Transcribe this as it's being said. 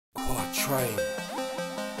Kwatrain.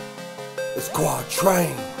 It's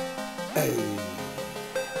Kwatrain. Hey,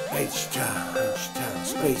 H-Town,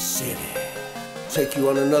 Space City. Take you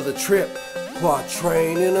on another trip.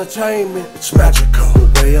 Kwatrain Entertainment. It's magical.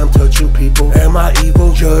 The way I'm touching people. Am I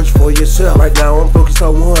evil? Judge for yourself. Right now I'm focused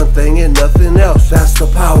on one thing and nothing else. That's the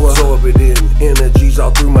power. Absorb it in. Energies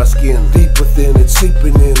all through my skin. Deep within, it's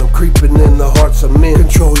seeping in. I'm creeping in the hearts of men.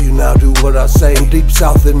 Control you now, do what I say. I'm deep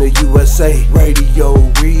south in the USA. Radio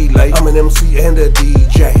relay. I'm an MC and a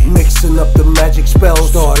DJ. Mixing up the magic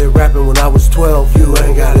spells. Started rapping when I was 12. You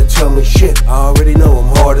ain't gotta tell me shit. I already know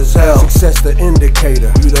I'm hard as hell. Success the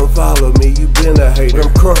indicator. You don't follow me, you been a hater.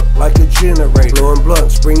 I'm crunk like a generator. Blowing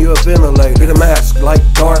blunts, bring you a ventilator. Get a mask like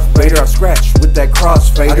Darth Vader. I scratch with that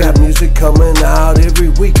crossfader. I got music coming out every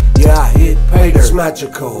week. Yeah, I hit pay dirt. It's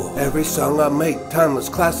magical. Every song I make, timeless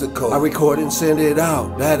classical. I record and send it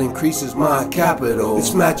out. That increases my capital.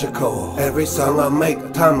 It's magical. Every song I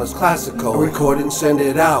make, timeless classical. I record and send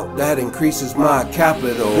it out. That increases my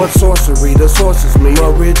capital. What sorcery? The source is me.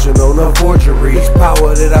 Original, no forgery. This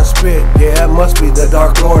power that I spit, yeah, it must be the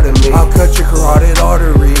dark lord in me. I'll cut your carotid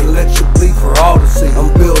artery and let you bleed for all to see.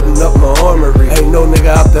 I'm building up my armory. Ain't no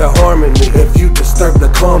nigga out there harming me. If you disturb the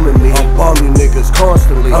calm in me, I'll bomb you niggas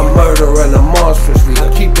constantly. I'm murdering them monstrously. I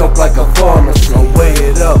keep dope like a pharmacy. I'll weigh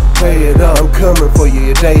it up, pay it up. I'm coming for you,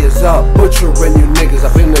 your day is up. Butchering you niggas,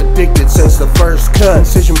 I've been addicted since the first cut.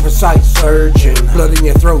 Incision precise, surging. Blood in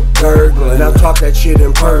your throat, gurgling. Now talk that shit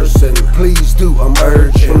in person. Please do, I'm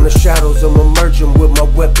urging. From the shadows, I'm emerging with my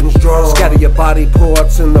weapons drawn. Scatter your body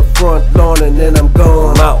parts in the front lawn and then I'm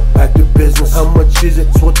gone. I'm out, back to business. How much is it?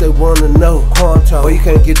 It's what they wanna know. Quanto. Well, you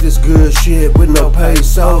can't get this good shit with no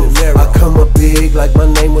pesos. I come up big like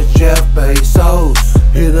my name was Jeff Bezos.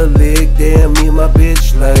 Hit a lick, damn, me and my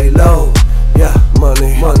bitch lay low. Yeah,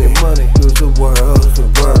 money, money, money. Who's the world? Who's the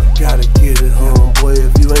world? Gotta get it home, boy.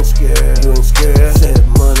 If you ain't scared, you ain't scared. Said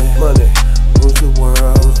money, money. Who's the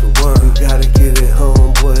world? Who's the world? You gotta get it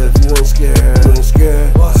home, boy. If you ain't scared, you ain't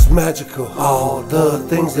scared. It's magical. All the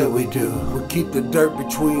things that we do. We keep the dirt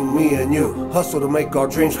between me and you. Hustle to make our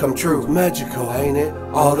dreams come true. Magical, ain't it?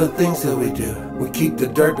 All the things that we do. We keep the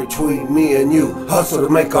dirt between me and you. Hustle to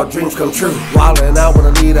make our dreams come true. Wildin' out when I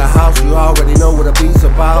leave the house. You already know what a beat's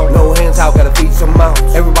about. No hands out, gotta feed some mouths.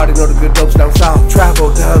 Everybody know the good dope's down south.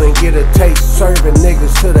 Travel down and get a taste. Serving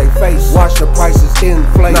niggas to their face. Watch the prices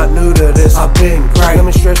inflate. Not new to this, I've been great. Let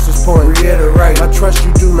me stress this point, reiterate. I trust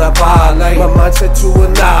you do not violate. My mindset to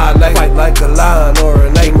annihilate. Fight like a lion or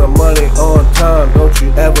an aim. My money on time, don't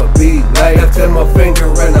you ever be late. Left in my finger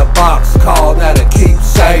in a box, call that a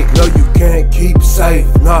keepsake. No, you can't keep safe,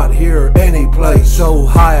 not here any place. So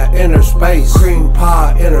high inner space, cream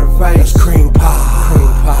pie interface. Cream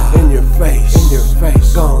pie in your face,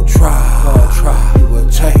 gon' try, you will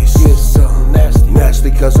taste. Get some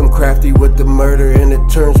nasty cause I'm crafty with the murder and it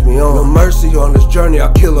turns me on. No mercy on this journey,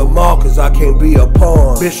 I'll kill them all cause I can't be a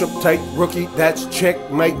pawn. Bishop take rookie, that's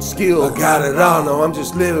checkmate skill. I got it all, no, I'm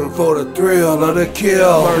just living for the thrill of the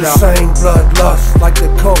kill. Murder. The same bloodlust like the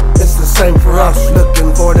coke, it's the same for us.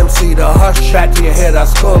 Looking for them, see the hush. Back to your head, I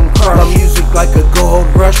skull and crush. My music like a gold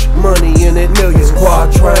rush, money in it, millions.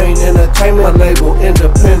 Kwatrain Entertainment, my label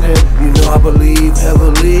independent. You know I believe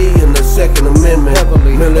heavily in the Second Amendment.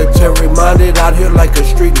 Heavily military minded, out here like a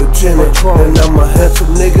street lieutenant. And I'm a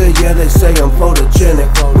handsome nigga, yeah they say I'm photogenic.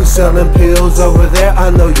 We selling pills over there, I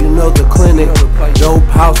know you know the clinic. Dope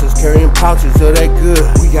houses, carrying pouches of that good.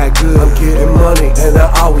 We got good, I'm getting money and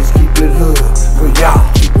I always keep it hood. For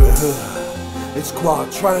y'all, keep it hood. It's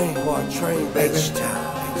Kwatrain, baby.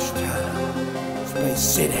 H-Town, Space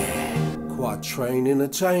City. Kwatrain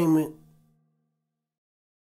Entertainment.